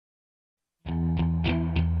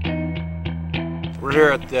We're here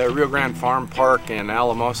at the Rio Grande Farm Park in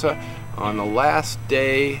Alamosa on the last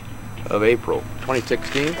day of April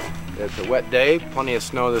 2016. It's a wet day, plenty of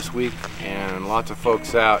snow this week, and lots of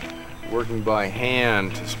folks out working by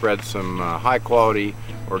hand to spread some high quality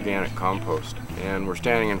organic compost. And we're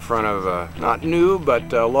standing in front of a not new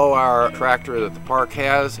but low hour tractor that the park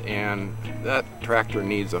has, and that tractor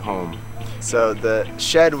needs a home. So the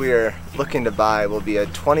shed we're looking to buy will be a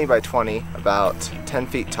 20 by 20, about 10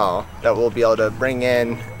 feet tall, that we'll be able to bring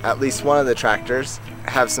in at least one of the tractors,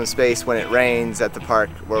 have some space when it rains at the park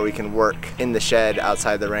where we can work in the shed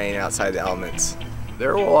outside the rain, outside the elements.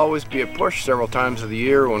 There will always be a push several times of the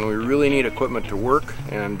year when we really need equipment to work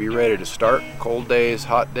and be ready to start. Cold days,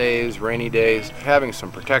 hot days, rainy days. Having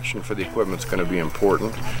some protection for the equipment is going to be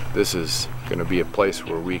important. This is going to be a place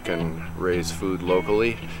where we can raise food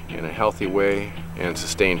locally in a healthy way and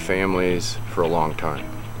sustain families for a long time.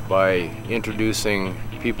 By introducing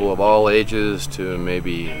people of all ages to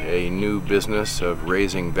maybe a new business of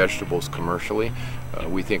raising vegetables commercially,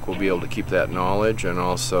 we think we'll be able to keep that knowledge and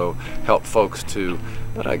also help folks to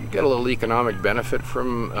get a little economic benefit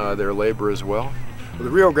from their labor as well. The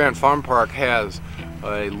Rio Grande Farm Park has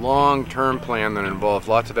a long-term plan that involves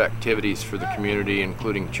lots of activities for the community,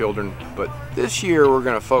 including children. But this year we're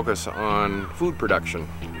going to focus on food production,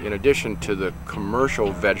 in addition to the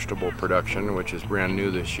commercial vegetable production, which is brand new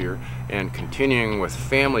this year, and continuing with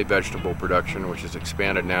family vegetable production, which has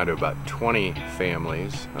expanded now to about 20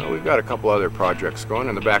 families. We've got a couple other projects going.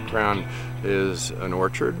 In the background is an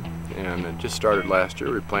orchard, and it just started last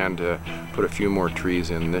year. We plan to put a few more trees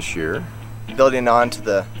in this year. Building on to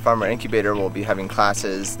the farmer incubator, we'll be having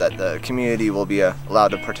classes that the community will be allowed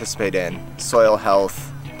to participate in. Soil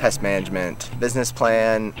health, pest management, business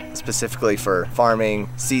plan specifically for farming,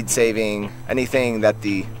 seed saving, anything that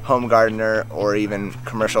the home gardener or even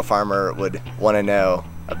commercial farmer would want to know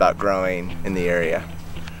about growing in the area.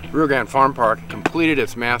 Rio Grande Farm Park completed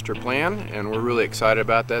its master plan, and we're really excited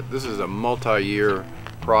about that. This is a multi-year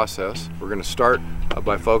process. We're going to start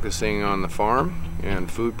by focusing on the farm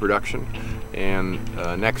and food production, and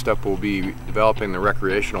next up we'll be developing the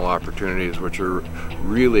recreational opportunities, which are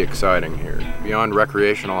really exciting here. Beyond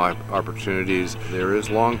recreational opportunities, there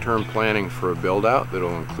is long-term planning for a build-out that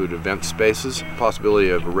will include event spaces,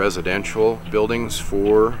 possibility of residential buildings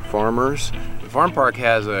for farmers. The farm park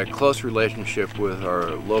has a close relationship with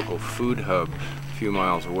our local food hub a few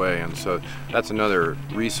miles away, and so that's another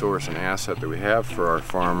resource and asset that we have for our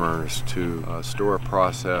farmers to store,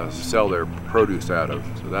 process, sell their produce out of.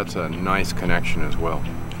 So that's a nice connection as well.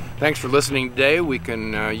 Thanks for listening today. We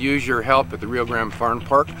can use your help at the Rio Grande Farm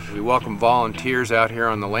Park. We welcome volunteers out here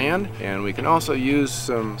on the land, and we can also use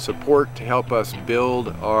some support to help us build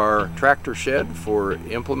our tractor shed for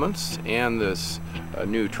implements and this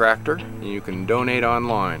new tractor. And you can donate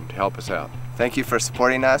online to help us out. Thank you for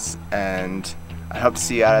supporting us, and I hope to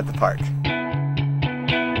see you out at the park.